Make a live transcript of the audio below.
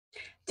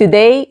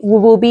Today, we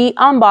will be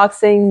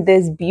unboxing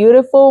this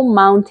beautiful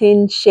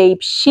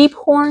mountain-shaped sheep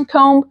horn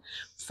comb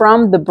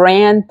from the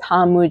brand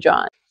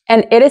MUJIANG.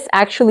 And it is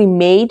actually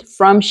made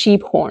from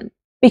sheep horn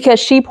because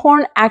sheep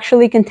horn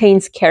actually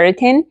contains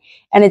keratin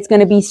and it's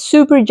going to be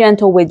super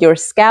gentle with your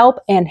scalp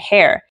and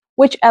hair,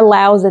 which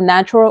allows the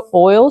natural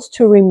oils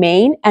to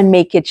remain and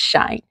make it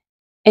shine.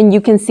 And you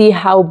can see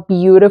how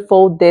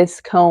beautiful this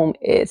comb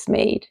is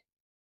made.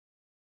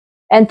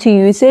 And to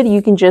use it,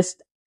 you can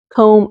just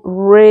comb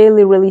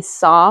really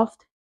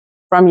soft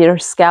from your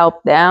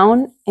scalp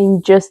down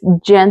and just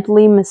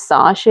gently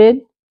massage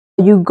it.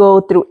 You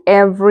go through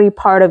every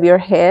part of your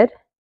head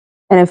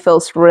and it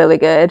feels really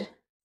good.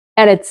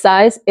 At its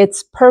size,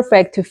 it's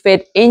perfect to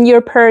fit in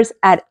your purse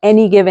at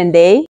any given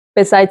day.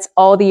 Besides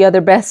all the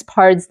other best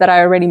parts that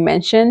I already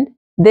mentioned,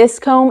 this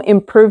comb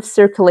improves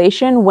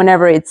circulation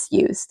whenever it's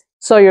used.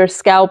 So your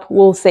scalp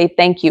will say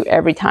thank you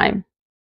every time.